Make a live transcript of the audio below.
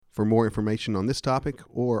For more information on this topic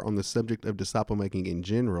or on the subject of disciple making in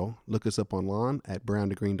general, look us up online at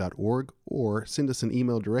browntogreen.org or send us an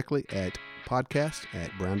email directly at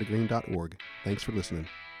podcast@browntogreen.org. Thanks for listening.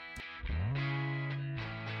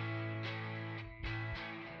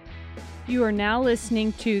 You are now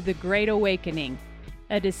listening to The Great Awakening,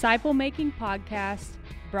 a disciple-making podcast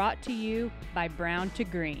brought to you by Brown to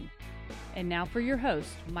Green. And now for your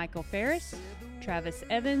hosts, Michael Ferris, Travis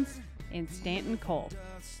Evans, and Stanton Cole.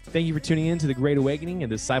 Thank you for tuning in to The Great Awakening, a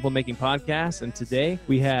disciple-making podcast. And today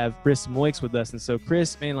we have Chris Moix with us. And so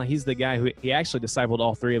Chris, man, like he's the guy who he actually discipled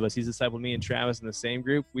all three of us. He's discipled me and Travis in the same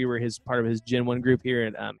group. We were part of his Gen 1 group here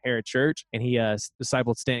at Harrod Church. And he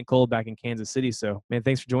discipled Stanton Cole back in Kansas City. So, man,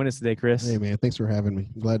 thanks for joining us today, Chris. Hey, man, thanks for having me.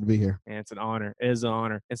 I'm glad to be here. Man, it's an honor. It is an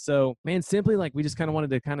honor. And so, man, simply like we just kind of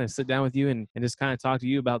wanted to kind of sit down with you and just kind of talk to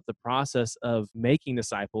you about the process of making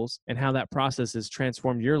disciples and how that process has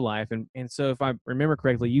transformed your life. And so if I remember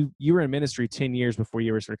correctly, you were in ministry 10 years before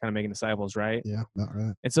you were sort of kind of making disciples, right? Yeah, about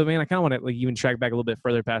right. And so, man, I kind of want to like even track back a little bit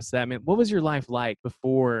further past that. Man, what was your life like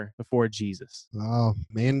before Jesus? Oh,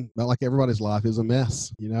 man, about like everybody's life, it was a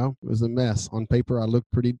mess, you know? It was a mess. On paper, I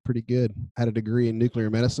looked pretty good. I had a degree in nuclear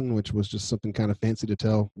medicine, which was just something kind of fancy to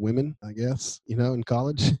tell women, I guess, you know, in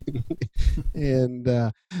college. And,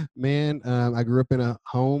 I grew up in a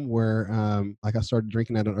home where, I started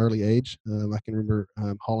drinking at an early age. I can remember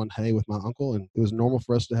hauling hay with my uncle, and it was normal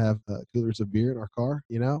for us to have coolers of beer in our car,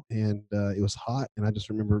 you know, and it was hot. And I just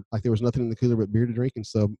remember like there was nothing in the cooler but beer to drink. And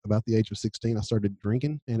so about the age of 16, I started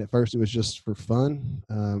drinking. And at first it was just for fun.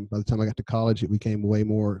 By the time I got to college, it became way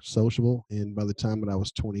more sociable. And by the time that I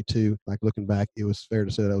was 22, like looking back, it was fair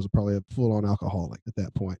to say that I was probably a full-on alcoholic at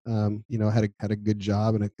that point. You know, I had a good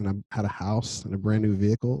job and I had a house and a brand new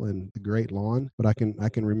vehicle and a great lawn. But I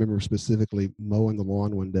can remember specifically mowing the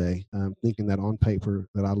lawn one day, thinking that on paper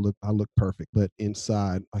that I looked perfect, but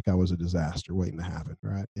inside like I was a disaster waiting to happen,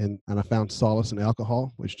 right? And I found solace in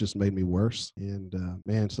alcohol, which just made me worse. And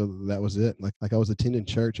so that was it. Like I was attending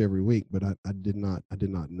church every week, but I did not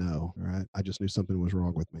know, right? I just knew something was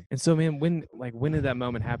wrong with me. And so, man, when did that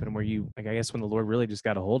moment happen where you, like, I guess when the Lord really just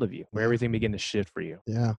got a hold of you, where everything began to shift for you?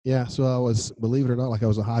 Yeah. So I was, believe it or not, like I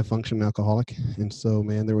was a high functioning alcoholic. And so,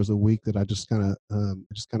 man, there was a week that I just kind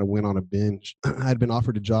of went on a binge. I had been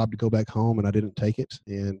offered a job to go back home and I didn't take it.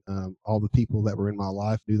 And all the people that were in my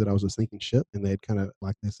life knew that I was a sinking ship, and they had kind of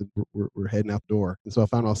like they said, we're heading out the door. And so I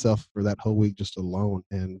found myself for that whole week just alone.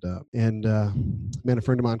 And man, a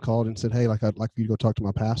friend of mine called and said, hey, like I'd like for you to go talk to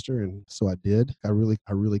my pastor. And so I did. I really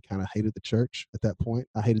kind of hated the church at that point.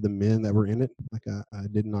 I hated the men that were in it. Like I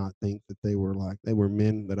did not think that they were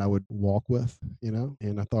men that I would walk with, you know.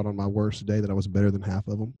 And I thought on my worst day that I was better than half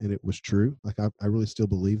of them, and it was true. Like I really still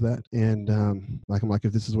believe that. And I'm like,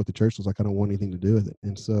 if this is what the church was like, I don't want anything to do with it.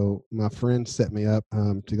 And so my friend set me up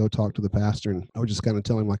to go talk to the pastor, and I would just kind of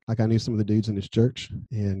tell him like I knew some of the dudes in his church,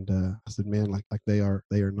 and I said, man, like they are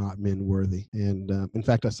not men worthy. And in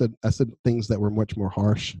fact, I said things that were much more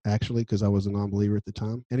harsh actually, because I was a non-believer at the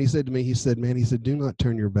time. And he said to me, do not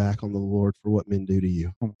turn your back on the Lord for what men do to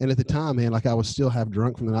you. And at the time, man, like I was still half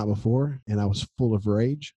drunk from the night before, and I was full of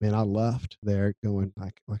rage. Man, I left there going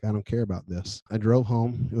like I don't care about this. I drove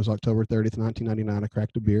home. It was October 30th, 1999. I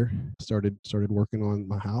cracked a beer, started working on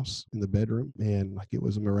my house in the bedroom, and like it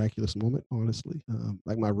was a miraculous moment, honestly.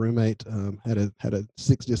 Like my roommate had a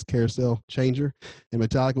 6-disc carousel changer, and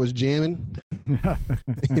Metallica was jamming,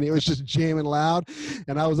 and it was just jamming loud.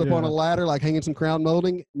 And I was up on a ladder, like hanging some crown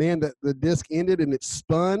molding. Man, the disc ended and it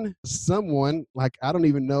spun. Someone, like I don't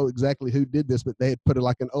even know exactly who did this, but they had put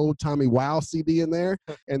like an old timey Wow CD in there,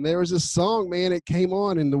 and there was this song, man. It came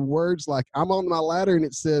on, and the words like I'm on my ladder, and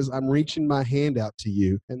it says, "I'm reaching my hand out to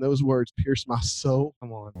you," and those words pierced my soul.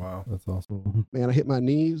 Come on. Wow, that's awesome. Man, I hit my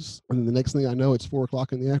knees, and then the next thing I know, it's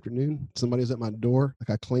 4:00 in the afternoon. Somebody's at my door. Like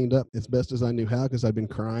I cleaned up as best as I knew how, because I'd been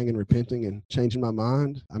crying and repenting and changing my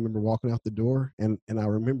mind. I remember walking out the door, and I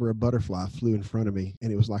remember a butterfly flew in front of me,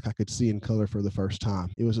 and it was like I could see in color for the first time.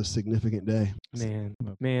 It was a significant day.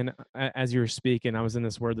 Man, as you were speaking, I was in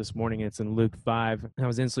this word this morning. It's in Luke 5, and I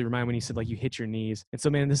was instantly reminded when you said like you hit your knees. And so,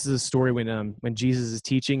 man, this is a story when Jesus is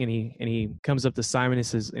teaching, and he comes up to Simon and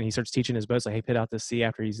says, and he starts teaching his boat. It's like, hey, put out to sea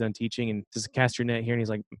after he's done teaching, and says, cast your net here. And he's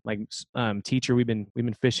like, teacher, we've been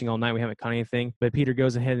fishing all night. We haven't caught anything. But Peter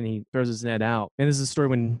goes ahead and he throws his net out. And this is a story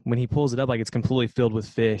when he pulls it up, like it's completely filled with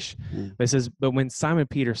fish. But it says, but when Simon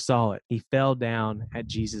Peter saw it, he fell down at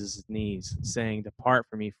Jesus' knees, saying, depart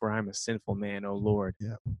from me, for I'm a sinful man, O Lord.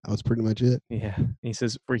 Yeah, that was pretty much it. Yeah. And he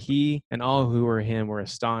says, for he and all who were him were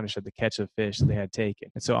astonished at the catch of fish that they had taken.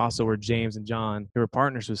 And so also were James and John, who were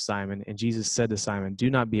partners with Simon. And Jesus said to Simon, do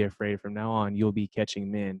not be afraid. From now on, you'll be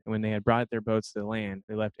catching men. And when they had brought their their boats to the land.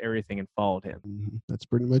 They left everything and followed him. That's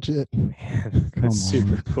pretty much it. Man, that's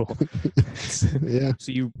super cool. Yeah.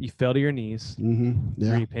 So you fell to your knees,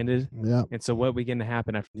 Yeah. repented. Yeah. And so what began to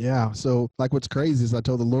happen after? Yeah. So like what's crazy is I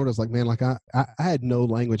told the Lord, I was like, man, like I had no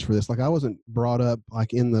language for this. Like I wasn't brought up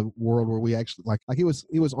like in the world where we actually like it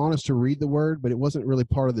was honest to read the word, but it wasn't really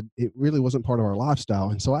it really wasn't part of our lifestyle.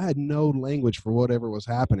 And so I had no language for whatever was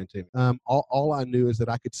happening to me. All I knew is that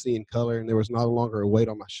I could see in color and there was no longer a weight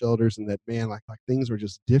on my shoulders, and that, man, like things were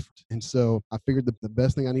just different. And so I figured the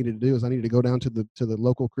best thing I needed to do is I needed to go down to the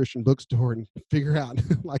local Christian bookstore and figure out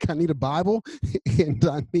like I need a Bible and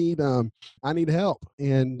I need help.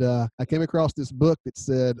 And I came across this book that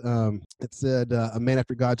said A Man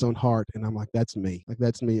After God's Own Heart, and I'm like, that's me. Like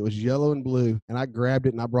that's me. It was yellow and blue, and I grabbed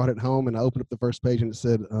it and I brought it home and I opened up the first page and it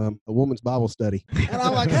said A Woman's Bible Study. And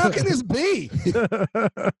I'm like, how can this be?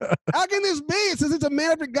 How can this be? It says it's a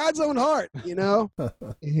man after God's own heart, you know?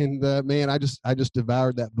 And man, I just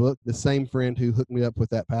devoured that book. The same friend who hooked me up with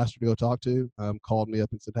that pastor to go talk to called me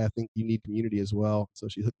up and said, hey, I think you need community as well. So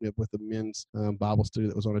she hooked me up with a men's Bible study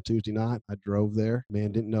that was on a Tuesday night. I drove there.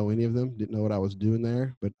 Man, didn't know any of them, didn't know what I was doing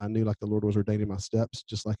there, but I knew like the Lord was ordaining my steps,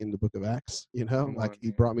 just like in the book of Acts, you know? Like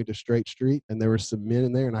he brought me to Straight Street, and there were some men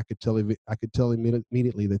in there, and I could tell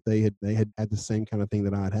immediately that they had the same kind of thing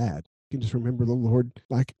that I'd had. I can just remember the Lord,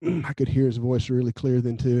 like I could hear his voice really clear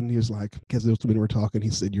then too. And he was like, because those men were talking, he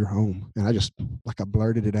said, you're home. And I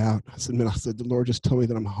blurted it out. I said, the Lord just told me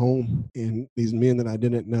that I'm home. And these men that I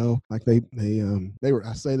didn't know, like they were,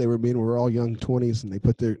 I say they were men, we were all young 20s, and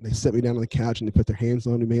they set me down on the couch and they put their hands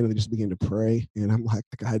on me, man, and they just began to pray. And I'm like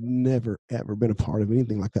I had never, ever been a part of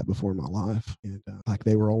anything like that before in my life. And like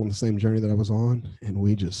they were all on the same journey that I was on. And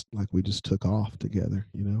we just took off together,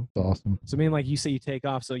 you know? It's awesome. So I mean, like you say, you take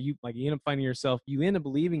off. So you end up finding yourself, you end up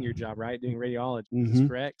leaving your job, right? Doing radiology. Is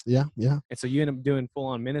correct? Yeah. And so you end up doing full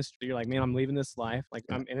on ministry. You're like, man, I'm leaving this life. Like,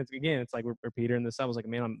 and it's like we're Peter and the disciples, like,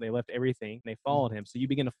 man, they left everything and they followed him. So you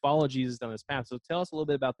begin to follow Jesus down this path. So tell us a little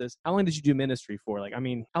bit about this. How long did you do ministry for? Like, I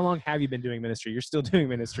mean, how long have you been doing ministry? You're still doing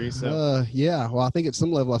ministry. So yeah. Well, I think at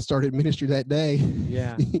some level I started ministry that day.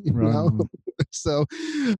 Yeah. You know? So,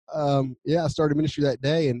 I started ministry that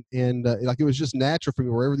day, and like it was just natural for me.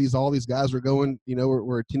 Wherever all these guys were going, you know,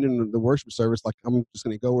 we're attending the worship service. Like I'm just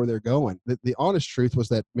going to go where they're going. The honest truth was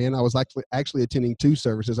that, man, I was actually attending two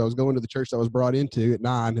services. I was going to the church I was brought into at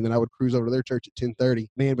 9, and then I would cruise over to their church at 10:30.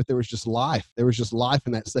 Man, but there was just life. There was just life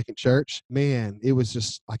in that second church. Man, it was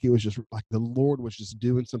just like the Lord was just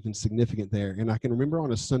doing something significant there. And I can remember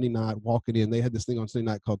on a Sunday night walking in. They had this thing on Sunday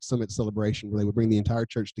night called Summit Celebration, where they would bring the entire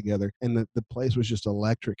church together, and the place was just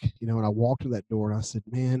electric, you know. And I walked to that door and I said,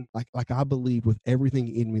 man, like I believed with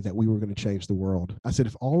everything in me that we were going to change the world. I said,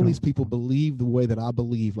 if all of these people believe the way that I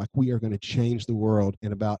believe, like we are going to change the world.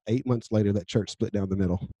 And about 8 months later, that church split down the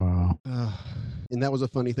middle. Wow. And that was a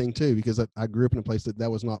funny thing too, because I grew up in a place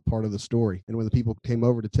that was not part of the story. And when the people came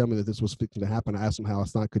over to tell me that this was fixing to happen, I asked them how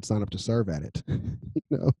I could sign up to serve at it.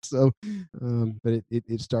 You know, so, but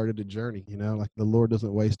it started a journey, you know, like the Lord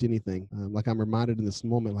doesn't waste anything. Like I'm reminded in this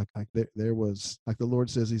moment, like there was, like the Lord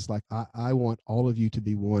says, he's like, I want all of you to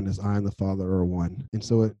be one as I and the Father are one. And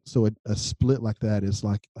so a split like that is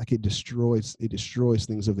like it destroys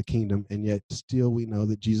things of the kingdom. And yet still we know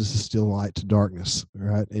that Jesus is still light to darkness,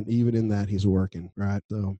 right? And even in that he's working, right?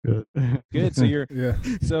 So good. So you're yeah.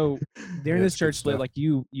 So during this church split, like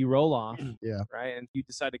you roll off, yeah, right? And you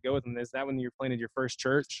decide to go with them. Is that when you're planted your first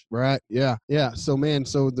church? Right. Yeah. So man,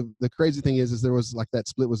 the crazy thing is there was like that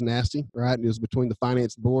split was nasty, right? And it was between the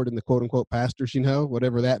finance board and the quote unquote pastors, you know,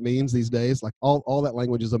 whatever that means these days. Like all that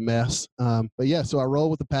language is a mess. But yeah, so I roll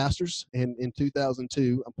with the pastors, and in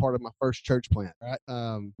 2002, I'm part of my first church plant,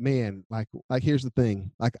 right? Man, like here's the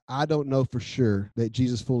thing. Like I don't know for sure that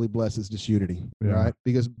Jesus fully blesses disunity, right?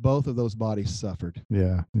 Because both of those bodies suffered.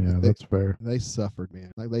 Yeah, that's fair. They suffered,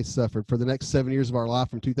 man. Like they suffered for the next 7 years of our life,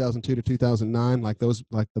 from 2002 to 2009. Like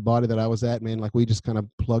the body that I was at, man, like we just kind of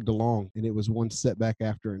plugged along, and it was one setback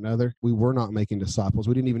after another. We were not making disciples.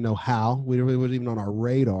 We didn't even know how. We wasn't even on our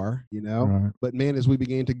radar, you know. Right. But man, as we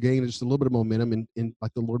began to gain just a little bit of momentum, and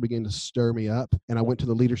like the Lord began to stir me up, and I went to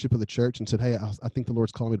the leadership of the church and said, hey, I think the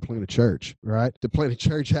Lord's calling me to plant a church, right? To plant a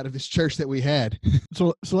church out of this church that we had.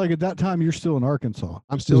 So like at that time, you're still in Arkansas.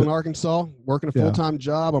 I'm still in Arkansas, working a full-time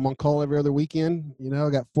job. I'm on call every other weekend. You know, I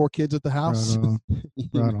got 4 kids at the house.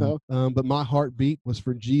 Right on. But my heartbeat was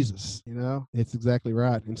for Jesus. You know, it's exactly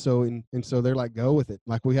right. And so they're like, go with it.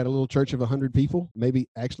 Like we had a little church of 100 people, maybe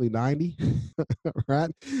actually 90. 90, right?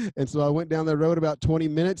 And so I went down the road about 20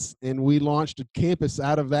 minutes, and we launched a campus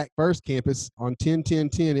out of that first campus on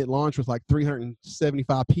 10-10-10. It launched with like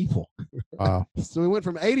 375 people. Wow. So we went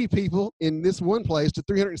from 80 people in this one place to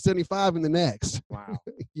 375 in the next. Wow.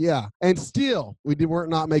 Yeah. And still, weren't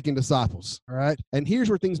not making disciples. All right. And here's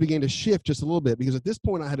where things began to shift just a little bit, because at this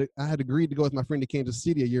point, I had agreed to go with my friend to Kansas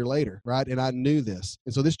City a year later. Right. And I knew this.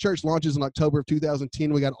 And so this church launches in October of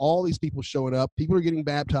 2010. We got all these people showing up. People are getting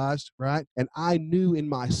baptized. Right. And I knew in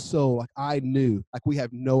my soul, like we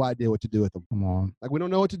have no idea what to do with them. Come on. Like we don't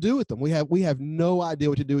know what to do with them. We have no idea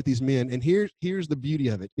what to do with these men. And here's the beauty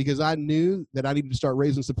of it, because I knew that I needed to start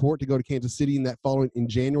raising support to go to Kansas City in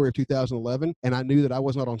January of 2011. And I knew that I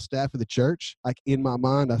was not on staff of the church. Like in my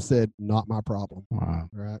mind, I said, not my problem. Wow.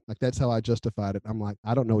 Right. Like that's how I justified it. I'm like,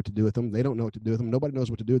 I don't know what to do with them. They don't know what to do with them. Nobody knows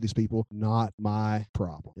what to do with these people. Not my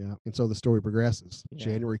problem. Yeah. And so the story progresses. Yeah.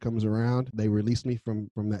 January comes around. They released me from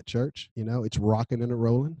that church. You know, it's rocking and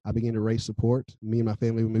rolling. I began to raise support. Me and my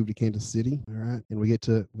family, we moved to Kansas City. All right. And we get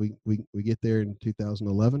there in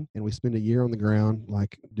 2011, and we spend a year on the ground,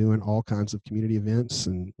 like doing all kinds of community events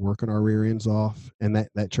and working our rear ends off. And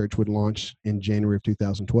that church would launch in January of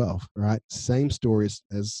 2012. Right. Same stories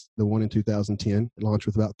as the one in 2010. It launched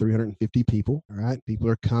with about 350 people. All right. People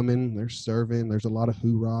are coming, they're serving. There's a lot of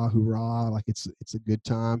hoorah, hoorah. Like it's a good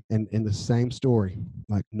time. And the same story,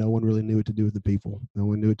 like no one really knew what to do with the people. No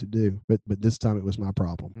one knew what to do. But this time it was my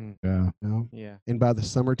problem. Yeah. You know? Yeah. And by the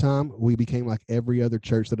summertime, we became like every other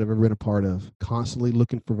church that I've ever been a part of, constantly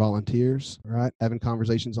looking for volunteers, right? Having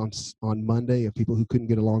conversations on Monday of people who couldn't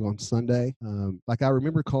get along on Sunday. Like I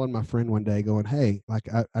remember calling my friend one day going, hey, like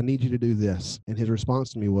I need you to do this. And his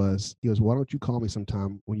response to me was, he goes, why don't you call me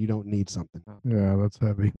sometime when you don't need something? Yeah, that's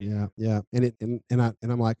heavy. Yeah. Yeah. And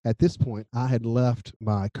I'm like, at this point, I had left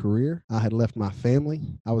my career. I had left my family.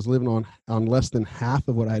 I was living on less than half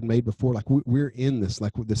of what I had made before. Like we're in this,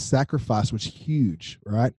 like the sacrifice was huge,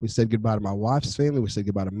 right? We said goodbye to my wife's family. We said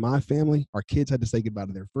goodbye to my family. Our kids had to say goodbye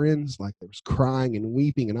to their friends. Like there was crying and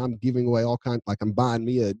weeping, and I'm giving away all kinds, like I'm buying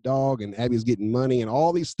me a dog, and Abby's getting money and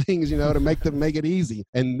all these things, you know, to make it easy.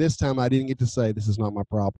 And this time I didn't get to say, this is not my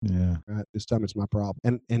problem. Yeah. Right. This time it's my problem.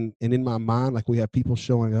 And in my mind, like we have people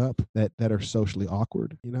showing up that are socially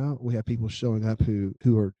awkward. You know, we have people showing up who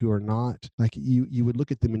are not, like you would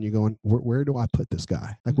look at them and you're going, where do I put this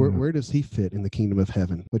guy? Like where does he fit in the kingdom of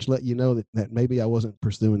heaven? Which let you know that maybe I wasn't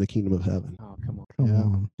pursuing the kingdom of heaven. Oh, come on. Come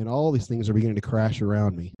on. And all these things are beginning to crash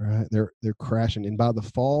around me, right? They're crashing. And by the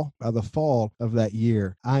fall of that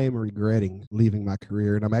year, I am regretting leaving my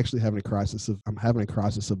career. And I'm actually having a crisis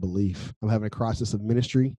of belief. I'm having a crisis of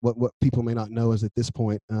ministry. What people may not know is at this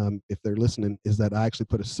point, if they're listening, is that I actually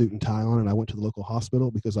put a suit and tie on and I went to the local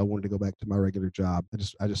hospital because I wanted to go back to my regular job.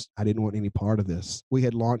 I didn't want any part of this. We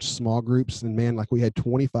had launched small groups, and man, like we had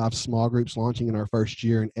 25 small groups launching in our first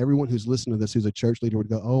year. And everyone who's listening to this, who's a church leader, would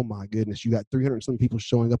go, oh my goodness, you got 300 and some people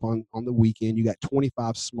showing up on the weekend. You got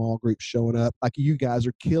 25 small groups showing up. Like you guys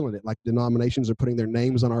are killing it. Like denominations are putting their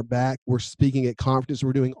names on our back. We're speaking at conferences.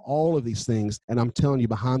 We're doing all of these things. And I'm telling you,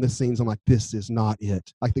 behind the scenes, I'm like, this is not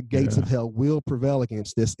it. Like the gates of hell will prevail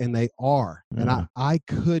against this, and they are. And I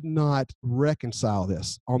could not reconcile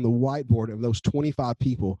this on the whiteboard of those 25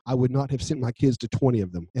 people. I would not have sent my kids to 20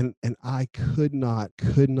 of them. And I could not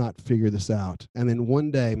figure this out. And then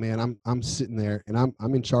one day, man, I'm sitting there and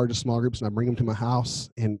I'm in charge of small groups, and I bring them to my house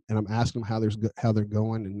and I'm asking them how they're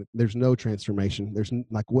going, and there's no transformation. There's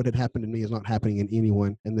like what had happened to me is not happening in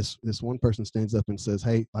anyone. And this one person stands up and says,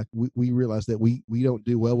 hey, like we realize that we don't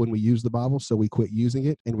do well when we use the Bible, so we quit using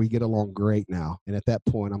it and we get along great now. And at that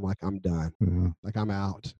point, I'm like, I'm done. Like I'm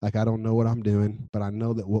out. Like I don't know what I'm doing, but I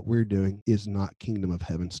know that what we're doing is not kingdom of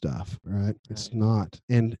heaven stuff, right? It's not.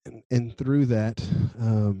 And through that,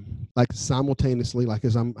 like simultaneously, like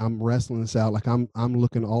as I'm wrestling this out, like I'm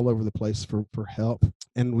looking all over the place for help.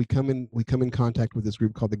 And we come in contact with this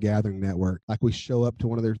group called the Gathering Network. Like we show up to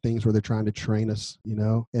one of their things where they're trying to train us, you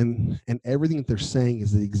know, and everything that they're saying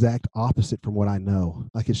is the exact opposite from what I know.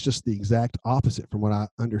 Like it's just the exact opposite from what I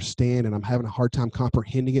understand, and I'm having a hard time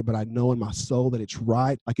comprehending it, but I know in my soul that it's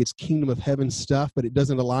right. Like it's kingdom of heaven stuff, but it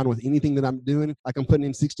doesn't align with anything that I'm doing. Like I'm putting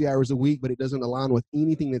in 60 hours a week, but it doesn't align with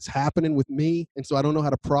anything that's happening with me. And so I don't know how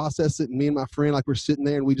to process it. And me and my friend, like we're sitting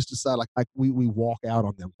there and we just decide like we walk out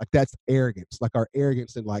on them. Like that's arrogance, like our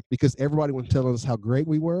arrogance. And like, because everybody was telling us how great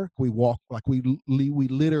we were, we walk, like we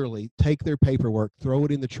literally take their paperwork, throw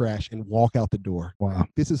it in the trash and walk out the door. Wow.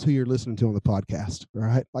 This is who you're listening to on the podcast,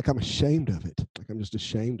 right? Like I'm ashamed of it. Like I'm just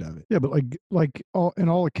ashamed of it. Yeah, but like all in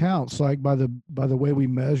all accounts, like by the way we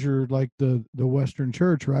measured like the Western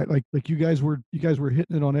church, right? Like you guys were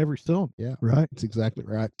hitting it on every cylinder. Yeah, right. That's exactly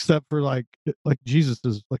right. Except for like Jesus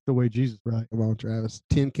is like the way Jesus, right? Come on, Travis.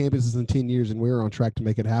 10 campuses in 10 years, and we were on track to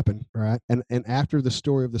make it happen, right? And after the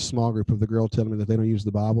story of the small group of the girl telling me that they don't use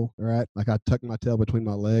the Bible, right? Like I tucked my tail between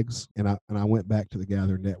my legs, and I went back to the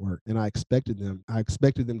Gather Network, and I expected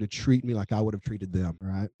them to treat me like I would have treated them,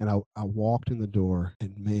 right? And I walked in the door,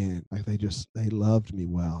 and man, like they loved me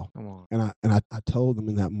well. Come on. And I told them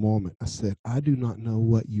in that moment, I said, I do not know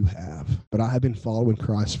what you have, but I have been following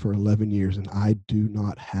Christ for 11 years, and I do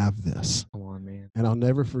not have this. Come on, man. And I'll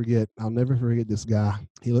never forget this guy.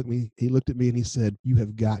 He looked at me and he said, you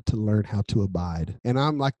have got to learn how to abide. And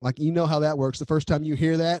I'm like, you know how that works. The first time you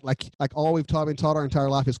hear that, like all we've been taught our entire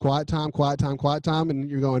life is quiet time. And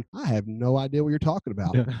you're going, I have no idea what you're talking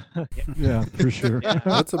about. Yeah, yeah, for sure. Yeah.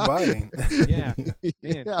 That's abiding. Yeah.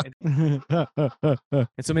 Man.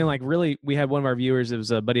 And so, man, like really, we had one of our viewers, it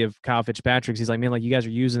was a buddy of Kyle Fitzpatrick's. He's like, man, like you guys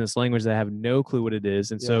are using this language that I have no clue what it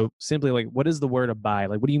is. And so simply like, what is the word abide?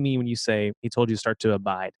 Like, what do you mean when you say he told you to start to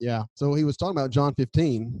abide? Yeah. So he was talking about John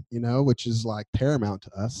 15, which is like paramount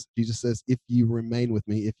to us. Jesus says, if you remain with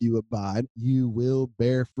me, if you abide, you will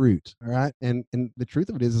bear fruit. All right. And the truth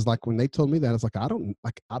of it is like when they told me that, it's like, I don't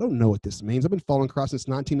know what this means. I've been following Christ since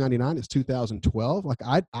 1999. It's 2012. Like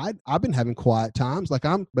I've been having quiet times,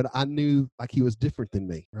 but I knew like he was different than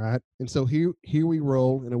me. Right. And so here we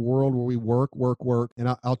roll in a world where we work.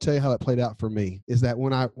 And I'll tell you how it played out for me is that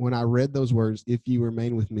when I read those words, if you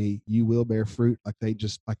remain with me, you will bear fruit. Like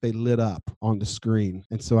they lit up on the screen.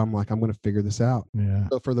 And so I'm like, I'm going to figure this out. Yeah.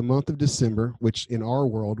 So for the month of December, which in our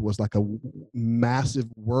world was like a massive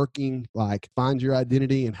working, like find your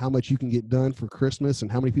identity and how much you can get done for Christmas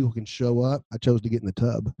and how many people can show up, I chose to get in the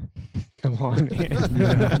tub. Come on,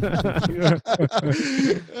 man.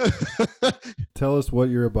 Tell us what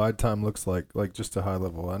your abide time looks like just a high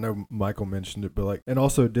level. I know Michael mentioned it, but and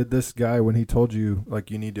also did this guy, when he told you like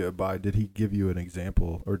you need to abide, did he give you an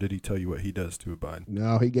example or did he tell you what he does to abide?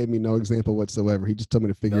 No, he gave me no example whatsoever. He just told me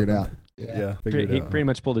to figure it out. Yeah. He pretty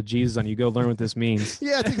much pulled a Jesus on you. Go learn what this means.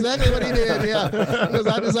 Yeah, that's exactly what he did. Yeah. Because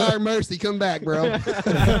I desire mercy. Come back, bro.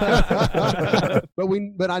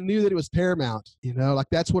 But I knew that it was paramount, like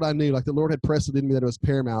that's what I knew. Like the Lord had pressed it in me that it was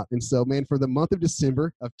paramount. And so, man, for the month of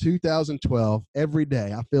December of 2012, every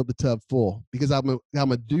day I filled the tub full because I'm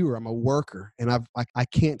a doer, I'm a worker, and I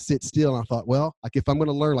can't sit still. And I thought, well, like if I'm going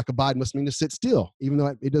to learn, like abide must mean to sit still, even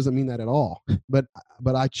though it doesn't mean that at all. But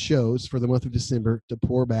I chose for the month of December to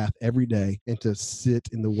pour bath every day and to sit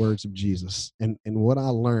in the words of Jesus. And what I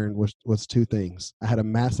learned was two things. I had a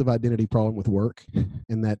massive identity problem with work,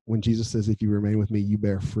 and that when Jesus says, if you remain with me, you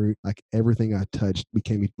bear fruit, like everything I touched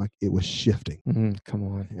became like it was shifting. Come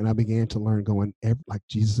on. And I began to learn like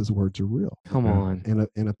Jesus's words are real. Come on.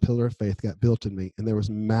 And a pillar of faith got built in me. And there was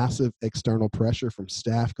massive external pressure from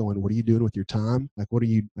staff going, what are you doing with your time? Like,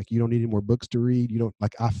 you don't need any more books to read. You don't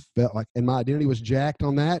I felt like, and my identity was jacked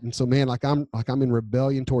on that. And so, man, I'm in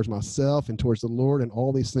rebellion towards myself and towards the Lord and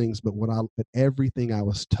all these things. But everything I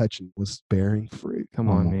was touching was bearing fruit. Come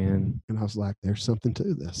on, man. And I was like, there's something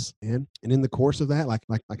to this, man. And in the course of that, like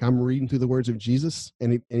I'm reading through the words of Jesus,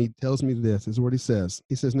 and he tells me this is what he says.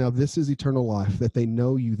 He says, now this is eternal life, that they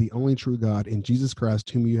know you, the only true God, and Jesus Christ,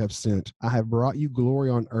 whom you have sent. I have brought you glory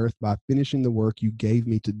on earth by finishing the work you gave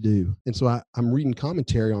me to do. And so I'm reading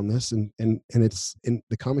commentary on this, and it's in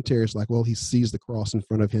the commentary is like, well, he sees the cross in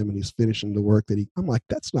front of him and he's finishing the work I'm like,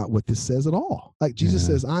 that's not what this says at all. Like Jesus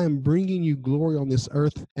says, I am bringing you glory on this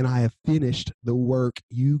earth, and I have finished the work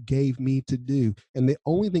you gave me to do. And the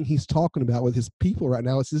only thing he's talking about with his people right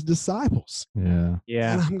now is his disciples. Yeah.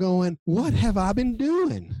 And I'm going, what have I been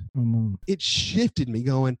doing? It shifted me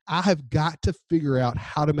going, I have got to figure out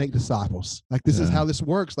how to make disciples. Like this is how this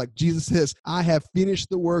works. Like Jesus says, I have finished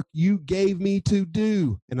the work you gave me to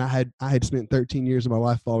do. And I had spent 13 years of my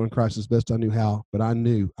life following Christ as best I knew how, but I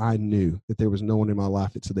knew that there was no one in my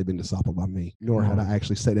life that said they've been discipled by me, nor had I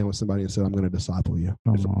actually sat down with somebody and said, I'm going to disciple you.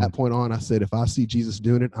 And from that point on, I said, if I see Jesus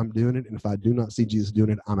doing it, I'm doing it. And if I do not see Jesus doing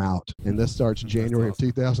it, I'm out. And this starts January of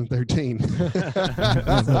 2013.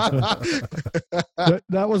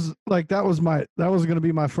 that was going to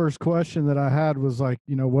be my first question that I had was like,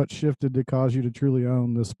 what shifted to cause you to truly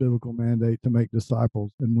own this biblical mandate to make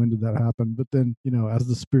disciples, and when did that happen? But then, as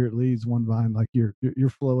the Spirit leads, one vine, like you're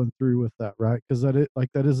flowing through with that, right? Because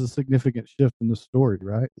that is a significant shift in the story,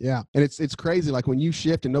 right? Yeah, and it's crazy. Like when you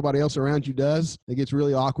shift and nobody else around you does, it gets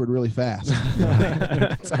really awkward really fast.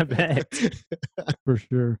 I bet. For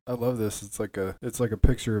sure. I love this. It's like a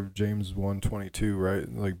picture of James 1:22, right?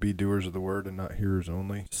 Like be doers of the word and not hearers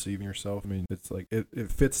only. deceiving yourself. I mean, it's like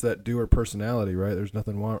it fits that doer personality, right? There's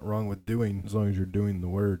nothing wrong with doing as long as you're doing the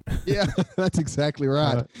word. Yeah, that's exactly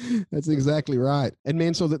right. That's exactly right. And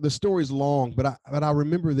man, so the story's long, but I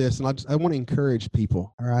remember this, and I want to encourage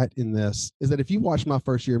people, all right, in this, is that if you watch my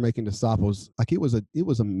first year making disciples, like it was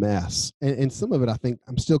a mess. And some of it I think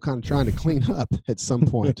I'm still kind of trying to clean up at some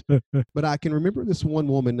point. But I can remember this one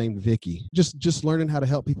woman named Vicky, just learning how to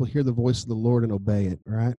help people hear the voice of the Lord and obey it,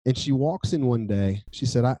 right? And she walks in one day, she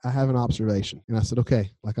said, I have an observation. And I said, okay,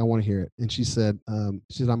 like I want to hear it. And she said,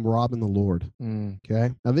 I'm robbing the Lord.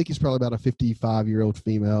 Okay. Now Vicky's probably about a 55-year-old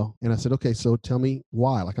female. And I said, okay, so tell me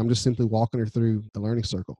why. Like I'm just simply walking her through the learning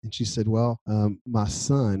circle. And she said, well, my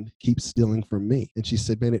son keeps stealing from me. And she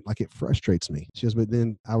said, man, it frustrates me. She goes, but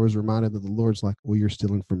then I was reminded that the Lord's like, well, you're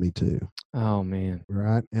stealing from me too. Oh man.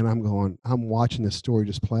 Right. And I'm watching this story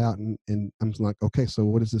just play out, and I'm like, okay, so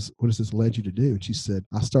what has this led you to do? And she said,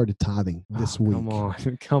 I started tithing this week.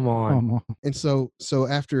 Come on. And so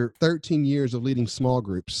after 13 years of leading small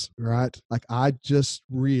groups, right? Like I just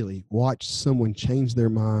really watched someone change their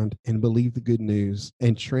mind and believe the good news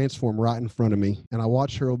and transform right in front of me. And I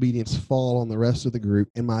watched her obedience fall on the rest of the group.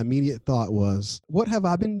 And my immediate thought was, what have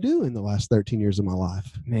I been doing the last 13 years of my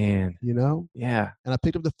life? Man. You know? Yeah. And I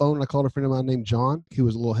picked up the phone and I called a friend of mine named John, who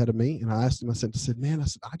was a little ahead of me. And I asked him, I said, man,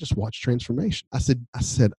 I just watched transformation. I said,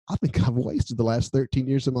 I think I've wasted the last 13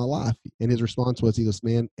 years of my life. And his response was, he goes,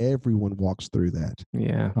 man, everyone walks through that.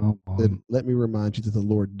 Yeah. Then let me remind you that the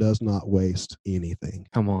Lord does not waste anything.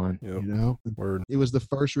 Come on. Yep. You know? Word. It was the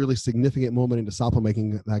first really significant moment in disciple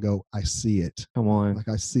making that I go, I see it. Come on. Like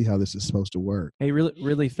I see how this is supposed to work. Hey,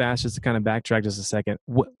 really fast, just to kind of backtrack just a second.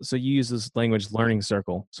 So you use this language, learning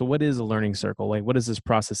circle. So what is a learning circle? Like, what is this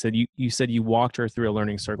process? You said you walked her through a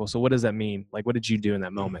learning circle. So what does that mean? Like, what did you do in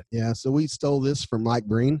that moment? Yeah, so we stole this from Mike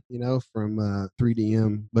Breen, from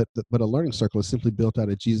 3DM. But a learning circle is simply built out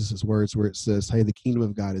of Jesus' words, where it says, "Hey, the kingdom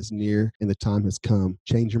of God is near, and the time has come.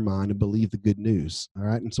 Change your mind and believe the good news." All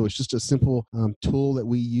right, and so it's just a simple tool that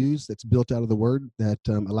we use that's built out of the Word that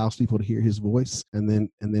allows people to hear His voice, and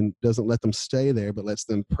then doesn't let them stay there, but lets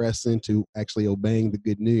them press into actually obeying the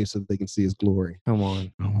good news so that they can see His glory. Come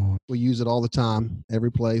on. We use it all the time,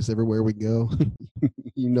 every place, everywhere we go.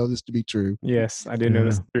 You know this to be true. Yes, I do know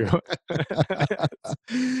this is true.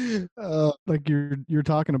 Like you're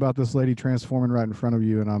talking about this lady transforming right in front of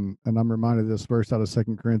you, and I'm reminded of this verse out of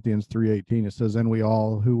 2 Corinthians 3:18. It says, "And we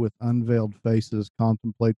all who with unveiled faces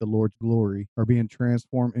contemplate the Lord's glory are being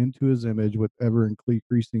transformed into His image with ever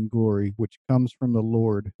increasing glory, which comes from the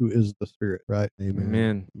Lord who is the Spirit." Right?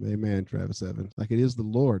 Amen. Amen, Travis Evans. Like it is the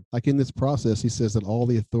Lord. Like in this process, He says that all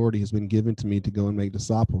the authority has been given to me to go and make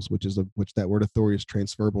disciples, which that word authority is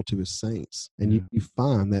transferable to His saints. And you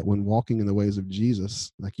find that when walking in the ways of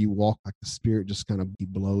Jesus, like you walk, like the Spirit just kind of He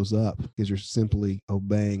blows up because you're simply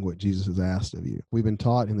obeying what Jesus has asked of you. We've been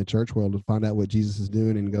taught in the church world to find out what Jesus is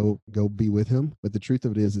doing and go be with Him. But the truth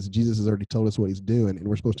of it is Jesus has already told us what He's doing, and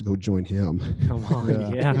we're supposed to go join Him. Come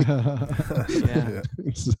on. Yeah.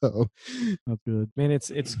 So that's good. Man,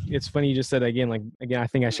 it's funny you just said again, I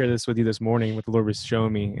think I shared this with you this morning, what the Lord was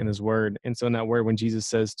showing me in His Word. And so in that word, when Jesus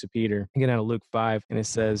says to Peter, again out of Luke 5, and it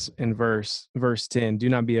says in verse 10, "Do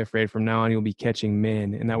not be afraid, from now on you'll be catching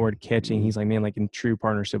men." And that word catching, He's like, man, like in true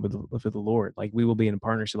partnership with the Lord. Like we will be in a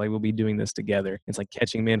partnership, like we'll be doing this together. It's like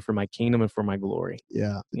catching men for my kingdom and for my glory.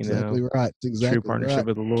 Yeah, exactly right. It's exactly true partnership right.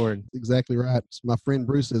 with the Lord. Exactly right. My friend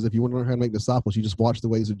Bruce says, if you want to learn how to make disciples, you just watch the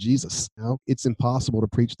ways of Jesus. It's impossible to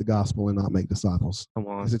preach the gospel and not make disciples. Come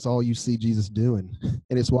on. Because it's all you see Jesus doing.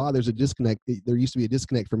 And it's why there's a disconnect. There used to be a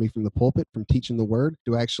disconnect for me from the pulpit, from teaching the word,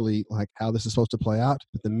 to actually like how this is supposed to play out.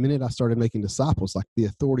 But the minute I started making disciples, like the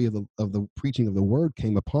authority of the preaching of the word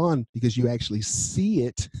came upon, because you actually see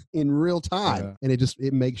it in real time. Yeah. And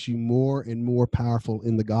it makes you more and more powerful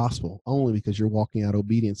in the gospel, only because you're walking out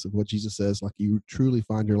obedience of what Jesus says. Like you truly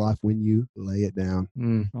find your life when you lay it down.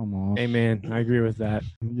 Come on. Amen. I agree with that.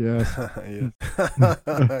 Yes.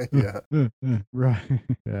 Yeah. Right.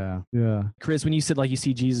 Yeah. Chris, when you said like you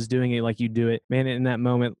see Jesus doing it, like you do it, man, in that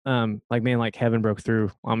moment, like heaven broke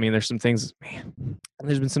through. I mean, there's been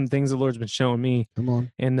some things the Lord's been showing me. Come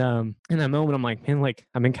on. And in that moment, I'm like, man, like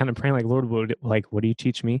I've been kind of praying, like, Lord, what do you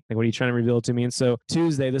teach me? Like, what are you trying to reveal to me? And so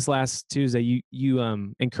this last Tuesday,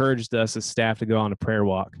 you encouraged us as staff to go on a prayer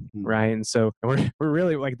walk, right? And so we're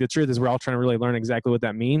really, like, the truth is we're all trying to really learn exactly what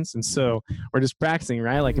that means. And so we're just practicing,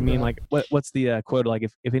 right? Like, I mean, like what's the quote? Like,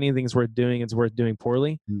 if anything's worth doing, it's worth doing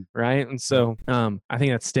poorly, right? And so I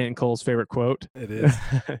think that's Stanton Cole's favorite quote. It is.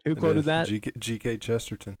 Who quoted that? G.K.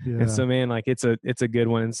 Chesterton. Yeah. And so, man, like it's a good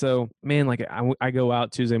one. And so, man, like I go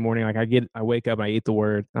out Tuesday morning, like I wake up, I eat the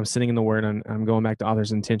word, I'm sitting in the word, I'm going back to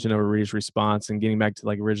author's intention over reader's response. response and getting back to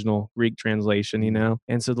like original Greek translation, you know?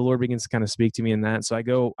 And so the Lord begins to kind of speak to me in that. So I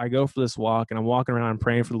go for this walk, and I'm walking around, I'm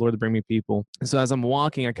praying for the Lord to bring me people. And so as I'm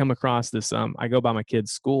walking, I come across this, I go by my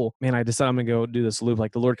kid's school. Man, I decide I'm going to go do this loop.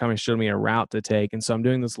 Like the Lord kind of showed me a route to take. And so I'm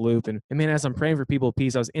doing this loop. And man, as I'm praying for people of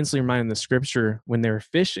peace, I was instantly reminded of the scripture when they're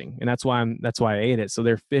fishing. And that's why I ate it. So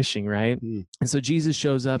they're fishing, right? And so Jesus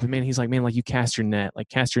shows up, and man, he's like, man, like you cast your net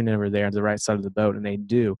over there to the right side of the boat. And they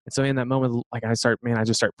do. And so in that moment, like I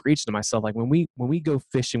just start preaching to myself, like when we go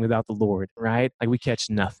fishing without the Lord, right? Like we catch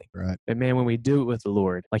nothing. Right. But man, when we do it with the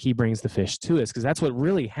Lord, like he brings the fish to us, because that's what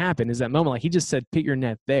really happened is that moment. Like he just said, put your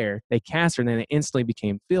net there. They cast her, and then it instantly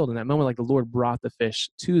became filled. In that moment, like the Lord brought the fish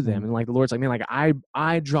to them. And like the Lord's like, man, like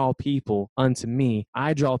I draw people unto me.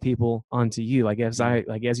 I draw people unto you. Like as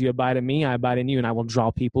you abide in me, I abide in you, and I will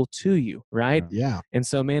draw people to you. Right. Yeah. And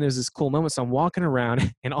so, man, it was this cool moment. So I'm walking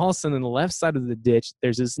around, and all of a sudden on the left side of the ditch,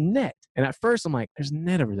 there's this net. And at first I'm like, there's a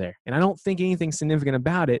net over there. And I don't think anything significant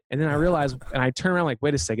about it. And then I realized, and I turn around like,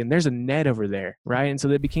 wait a second, there's a net over there. Right. And so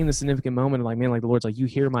that became the significant moment of like, man, like the Lord's like, you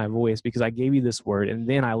hear my voice because I gave you this word, and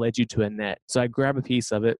then I led you to a net. So I grab a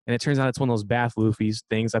piece of it, and it turns out it's one of those bath loofies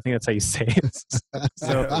things. I think that's how you say it.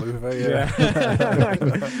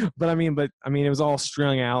 But I mean, it was all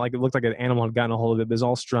strung out. Like it looked like an animal had gotten a hold of it, but it was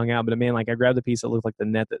all strung out. But man, like I grabbed the piece that looked like the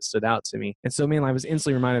net that stood out to me. And so, man, I was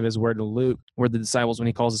instantly reminded of his word in Luke, where the disciples, when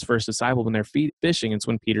he calls his first disciple, when they're fishing, it's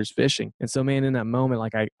when Peter's fishing. And so, man, in that moment,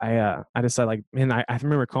 like I decided, like, man, I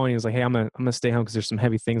remember calling. He was like, hey, I'm gonna stay home because there's some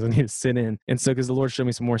heavy things I need to sit in. And so, because the Lord showed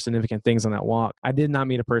me some more significant things on that walk, I did not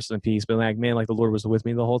meet a person of peace, but like, man, like the Lord was with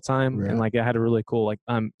me the whole time, right. And like I had a really cool, like,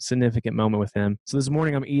 significant moment with him. So this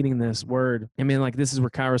morning I'm eating this word, and man, like this is where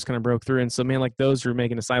Kairos kind of broke through. And so, man, like those who are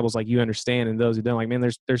making disciples, like you understand, and those who don't, like, man,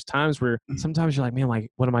 there's times where sometimes you're like, man, like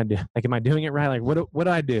what am I doing? Like, am I doing it right? Like, what do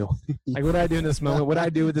I do? Like, what do I do in this moment? What do I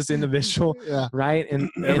do with this individual? Yeah. Right. And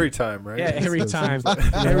every time, right? Yeah, every time.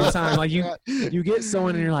 Every time. Like you get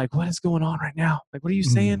someone and you're like, what is going on right now? Like, what are you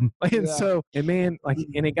saying? Like, and so, and man, like,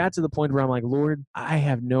 and it got to the point where I'm like, Lord, I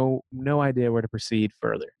have no idea where to proceed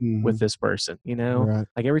further with this person, you know? Right.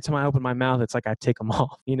 Like every time I open my mouth, it's like I tick them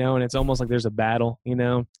off, you know, and it's almost like there's a battle, you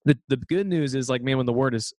know? The good news is like, man, when the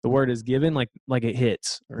word is given, like it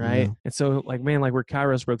hits, right? Yeah. And so like, man, like where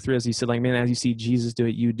Kairos broke through, as he said, like, man, as you see Jesus do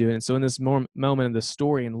it, you do it. And so in this moment of the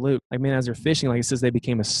story in Luke, like, man, as they're fishing, like it says, they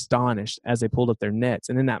became astonished as they pulled up their nets.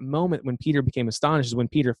 And in that moment when Peter became astonished is when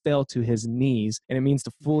Peter fell to his knees, and it means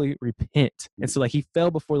to fully repent. And so like he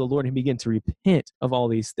fell before the Lord and he began to repent of all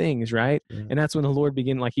these things, right? Yeah. And that's when the Lord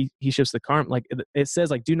began, like he shifts the karma. Like it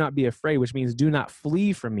says, like, do not be afraid, which means do not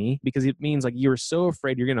flee from me, because it means like you're so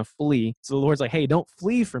afraid you're going to flee. So the Lord's like, hey, don't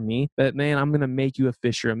flee from me, but man, I'm going to make you a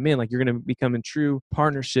fisher of men. Like you're going to become in true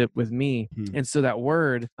partnership with me. And so that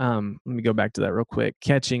word, let me go back to that real quick.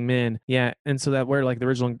 Catching men. Yeah. And so that word, like the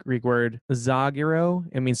original Greek word, zagiro,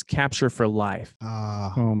 it means capture for life.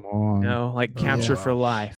 Come on. You know, like capture for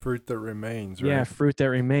life. Fruit that remains, right? Yeah, fruit that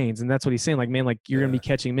remains. And that's what he's saying. Like, man, like you're going to be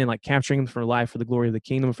catching men, like capturing them for life, for the glory of the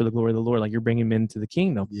kingdom, for the glory of the Lord. Like you're bringing men to the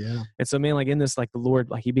kingdom. Yeah. And so, man, like in this, like the Lord,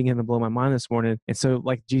 like he began to blow my mind this morning. And so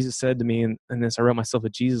like Jesus said to me, and this, I wrote myself a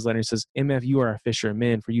Jesus letter. He says, MF, you are a fisher of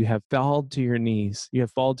men, for you have fallen to your knees. You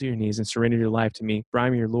have fallen to your knees and surrendered your life to me. For I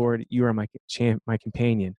am your Lord. You are my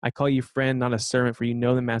companion. I call you friend, not a servant, for you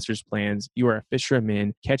know the master's plans. You are a fisher of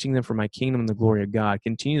men, catching them for my kingdom and the glory of God.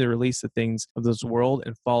 Continue to release the things of this world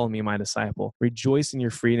and follow me, my disciple. Rejoice in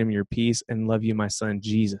your freedom, your peace, and love you, my son,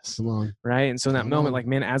 Jesus. Come on. Right. And so in that moment, like,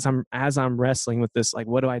 man, as I'm wrestling with this, like,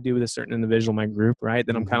 what do I do with a certain individual in my group? Right.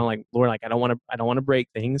 Then I'm kind of like, Lord, like, I don't want to break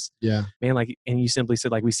things. Yeah. Man, like, and you simply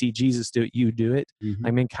said, like, we see Jesus do it, you do it.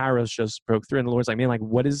 Like, man, Kairos just broke through, and the Lord's like, man, like,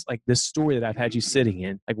 what is like this story that I've had you sitting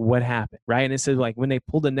in? Like, what happened? Right. And it said, like, when they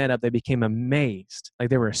pulled the net up, they became amazed. Like,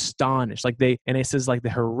 they were astonished. Like, and it says, like, the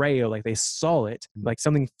horeo, like, they saw it, like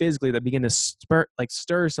something physically that began to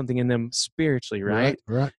stir something in them spiritually. Right.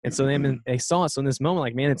 And so they saw it. So in this moment,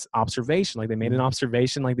 like, man, it's observation. Like, they made an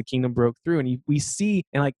observation, like the kingdom broke through. And we see,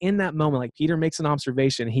 and like in that moment, like Peter makes an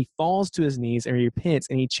observation, he falls to his knees and he repents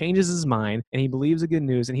and he changes his mind and he believes the good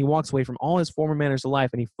news and he walks away from all his former manners of life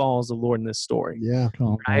and he follows the Lord in this story. Yeah.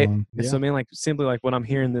 Right. And so, man, like simply like when I'm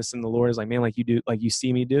hearing this and the Lord is like, man, like you do, like you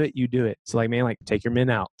see me do it, you do it. So like, man, like take your men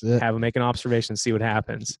out, have them make an observation, see what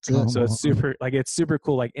happens. So it's super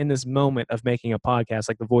cool. Like in this moment of making a podcast,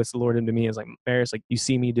 like the voice of the Lord into me is like, Ferris, like you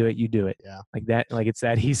see me do it, you do it. Yeah. Like that, like it's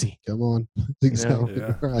that easy. Come on. Exactly.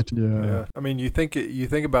 Yeah. Right. Yeah. I mean, you think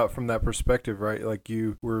about from that perspective, right? Like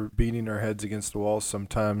we're beating our heads against the walls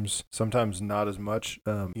sometimes not as much,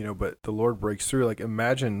 but the Lord breaks through. Like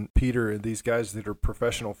imagine Peter and these guys that are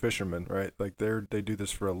professional fishermen, right? Like they do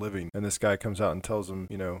this for a living, and this guy comes out and tells them,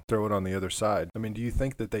 throw it on the other side. I mean, do you think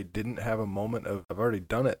think that they didn't have a moment of, I've already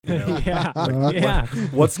done it. You know? Yeah. Like, Yeah.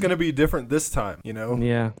 what's going to be different this time? You know?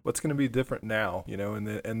 Yeah. What's going to be different now? You know?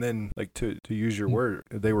 And then like to use your word,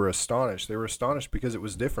 they were astonished. They were astonished because it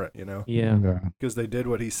was different. You know? Yeah. Because they did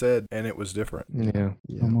what he said and it was different. Yeah.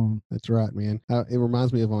 Come on. That's right, man. It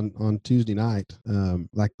reminds me of on Tuesday night,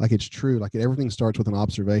 like it's true. Like everything starts with an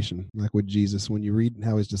observation. Like with Jesus, when you read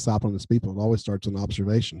how he's discipling his people, it always starts with an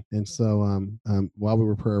observation. And so, while we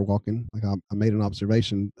were prayer walking, like I made an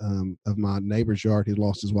observation of my neighbor's yard. He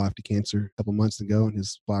lost his wife to cancer a couple months ago, and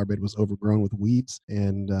his flower bed was overgrown with weeds.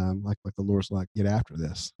 And like the Lord's like, get after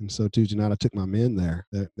this. And so Tuesday night, I took my men there.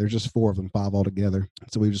 There's just 4 of them, 5 altogether.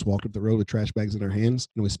 So we just walked up the road with trash bags in our hands,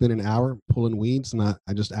 and we spent an hour pulling weeds. And I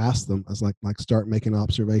just asked them, I was like start making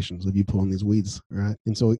observations of you pulling these weeds, right?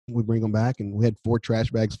 And so we bring them back, and we had 4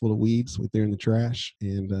 trash bags full of weeds. We threw in the trash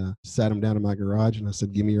and sat them down in my garage, and I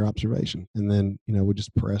said, give me your observation. And then, we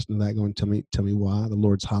just pressed into that, going, tell me why the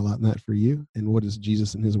Lord's highlighting that for you, and what is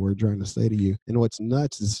Jesus and his word trying to say to you. And what's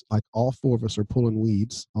nuts is like all 4 of us are pulling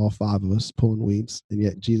weeds, all 5 of us pulling weeds, and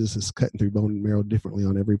yet Jesus is cutting through bone and marrow differently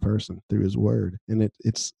on every person through his word. And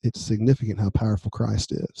it's significant how powerful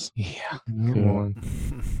Christ is. Yeah. You know? Come on.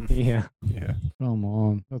 Yeah. Yeah. Come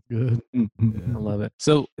on. That's good. I love it.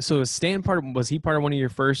 So is Stan was he part of one of your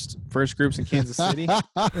first groups in Kansas City?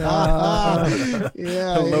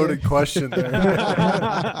 Yeah. A loaded question there.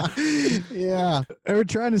 Yeah. They were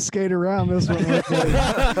trying to skate around this one.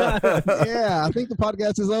 Yeah. I think the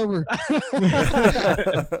podcast is over.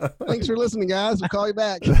 Thanks for listening, guys. We'll call you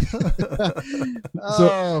back.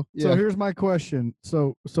 So here's my question.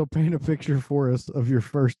 So paint a picture for us of your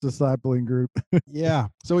first discipling group. Yeah.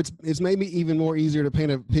 So it's made me even more easier to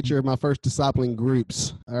paint a picture of my first discipling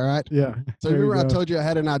groups. All right. Yeah. So there remember you I go. told you I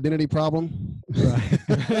had an identity problem? Right.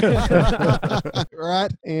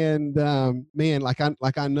 Right. And man,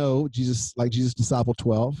 I know Jesus discipled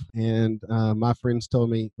 12. And my friends told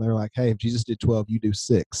me, they're like, hey, if Jesus did 12, you do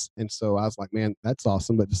 6. And so I was like, man, that's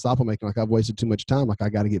awesome. But disciple making, like I've wasted too much time. Like I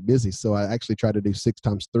got to get busy. So I actually tried to do 6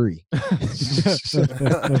 times 3.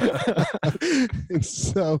 And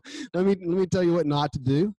so let me tell you what not to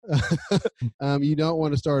do. You don't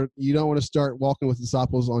want to start walking with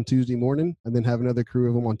disciples on Tuesday morning and then have another crew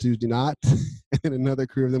of them on Tuesday night and another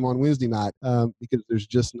crew of them on Wednesday night, because there's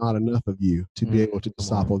just not enough of you to be able to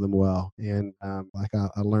disciple them well. And I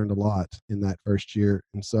learned a lot in that first year.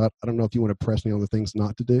 And so I don't know if you want to press me on the things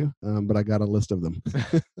not to do, but I got a list of them.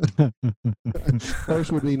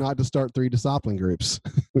 First would be not to start 3 discipling groups.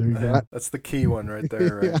 There you go. That's the key one right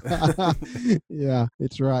there, right? Yeah,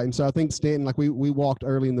 it's right. And so I think Stanton, like we walked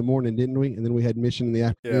early in the morning, didn't we? And then we had mission in the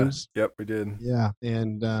afternoons. Yeah. Yep, we did. Yeah.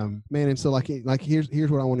 And man, and so like here's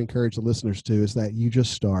what I want to encourage the listeners to is that you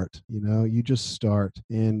just start. You just start,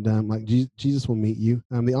 and like Jesus will meet you.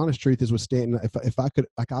 The honest truth is with Stanton, if I could,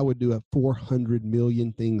 like I would do a 400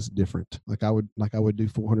 million things different. Like I would do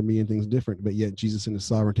 400 million things different, but yet Jesus in his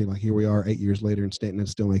sovereignty, like here we are 8 years later, and Stanton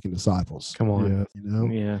is still making disciples. Come on.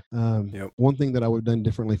 Yeah. Yeah. Yep. One thing that I would have done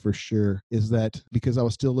differently for sure is that because I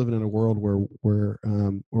was still living in a world where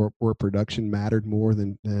production mattered more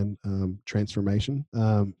than transformation.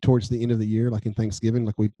 Towards the end of the year, like in Thanksgiving,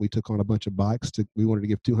 like we took on a bunch of bikes. We wanted to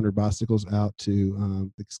give 200 bicycles out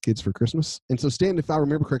to the kids for Christmas. And so Stanton, if I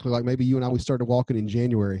remember correctly, like maybe you and I, we started walking in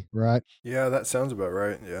January, right? Yeah, that sounds about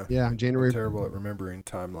right. Yeah. Yeah, January. I'm terrible at remembering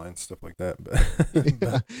timelines, stuff like that. But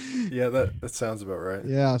yeah, that sounds about right.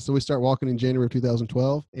 Yeah, so we start walking in January of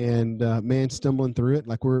 2012, and man, stumbling through it.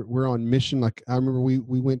 Like we're on mission. Like I remember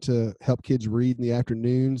we went to help kids read in the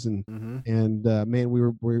afternoons, and man, we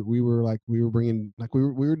were bringing, like we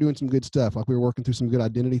were doing some good stuff. Like we were working through some good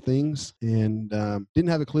identity things, and didn't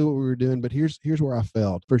have a clue what we were doing. But here's where I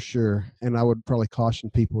failed for sure, and I would probably caution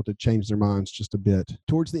people to change their minds just a bit.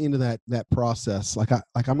 Towards the end of that process,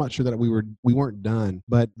 I'm not sure that we weren't done,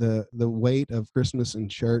 but the weight of Christmas and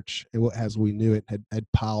church, as we knew it, had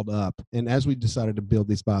piled up. And as we decided to build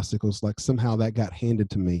these bicycles, like somehow that got handed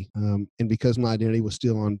to me, and because my identity was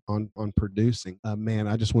still on producing, man,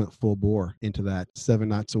 I just went full bore into that 7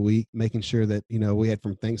 nights a week, making sure that we had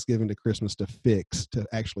from Thanksgiving to Christmas to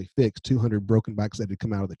actually fix 200 broken bikes that had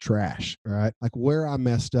come out of the trash. Right, like where I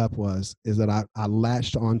messed up is that I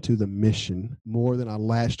latched onto the mission more than I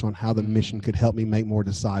latched on how the mission could help me make more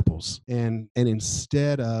disciples. And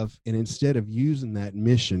instead of using that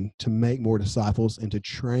mission to make more disciples and to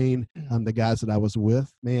train the guys that I was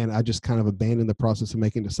with, man, I just kind of abandoned the process of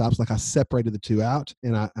making disciples. Like I separated the two out,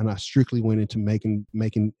 and I strictly went into making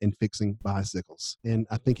and fixing bicycles. And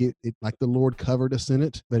I think it like the Lord covered us in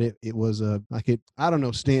it, but it was I don't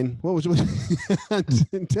know, Stan, what was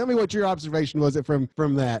Tell me what your observation was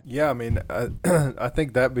from that. Yeah, I mean, I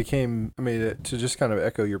think that became, to just kind of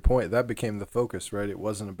echo your point, that became the focus, right? It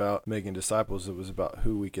wasn't about making disciples. It was about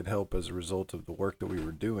who we could help as a result of the work that we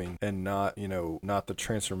were doing, and not the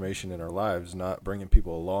transformation in our lives, not bringing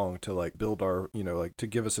people along to like build our, to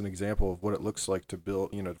give us an example of what it looks like to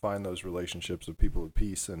build, find those relationships with people of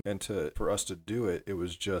peace. And for us to do it, it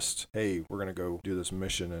was just, hey, we're going to go do this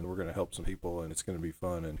mission and we're going to help some people and it's going to be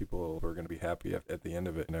fun and people are going to be happy at the end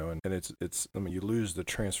of it, and it's, you lose the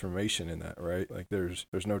transformation in that, right? Like there's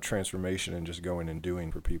no transformation in just going and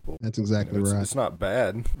doing for people. That's exactly right. It's not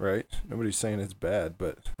bad, right? Nobody's saying it's bad,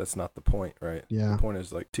 but that's not the point, right? Yeah. The point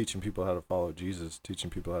is like teaching people how to follow Jesus, teaching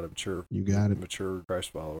people how to mature. You got it. Mature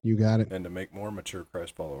Christ followers. You got it. And to make more mature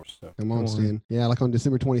Christ followers. So. Come on, Stan. Yeah, like on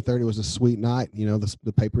December 23rd, it was a sweet night.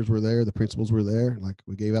 The papers were there, the principals were there. Like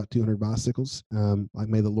we gave out 200 bicycles. Like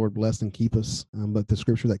may the Lord bless and keep us. But the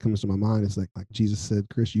scripture that comes to my mind is like Jesus said,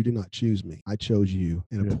 Chris, you did not choose me. I chose you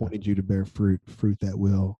and appointed you to bear fruit that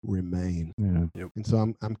will remain. Yeah. Yep. And so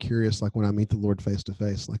I'm curious, like when I meet the Lord face to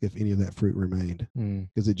face, like if any of that fruit remained,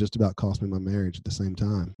 because it just about cost me my marriage at the same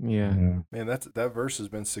time. Yeah. Man, that verse has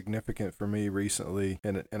been significant for me recently,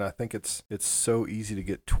 and I think it's so easy to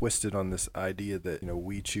get twisted on this idea that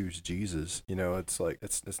we choose Jesus. It's like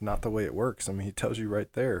it's not the way it works. I mean, he tells you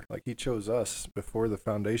right there, like he chose us before the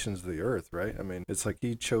foundations of the earth, right? I mean, it's like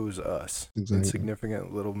he chose us,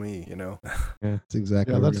 insignificant little me. Yeah, that's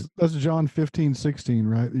exactly. Yeah, that's John 15:16,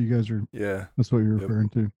 right? You guys are. Yeah, that's what you're referring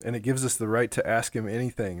to. And it gives us the right to ask him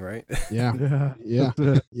anything, right? Yeah,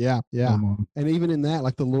 yeah. And even in that,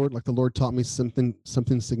 like the Lord taught me something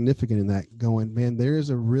significant in that. Going, man, there is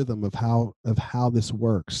a rhythm of how this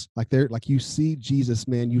works. Like you see Jesus,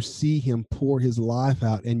 man, you see him pour his life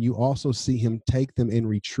out, and you also see him take them in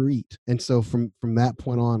retreat. And so from that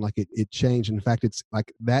point on, like it changed. In fact, it's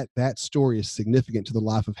like that story is significant to the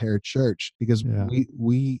life of Herod Church, because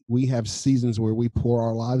we have seasons where we pour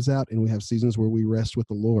our lives out, and we have seasons where we rest with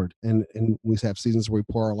the Lord, and we have seasons where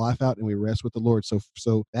we pour our life out and we rest with the Lord.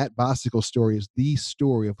 So that bicycle story is the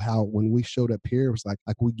story of how when we showed up here, it was like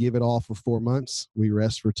we give it all for 4 months, we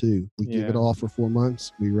rest for 2. We give it all for 4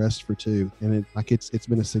 months, we rest for 2. And it's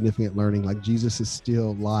been a significant learning. Like Jesus is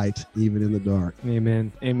still light even in the dark.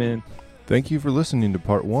 Amen. Thank you for listening to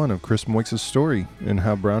part 1 of Chris Moix's story and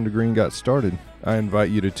how Brown to Green got started. I invite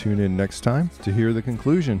you to tune in next time to hear the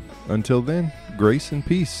conclusion. Until then, grace and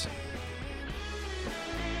peace.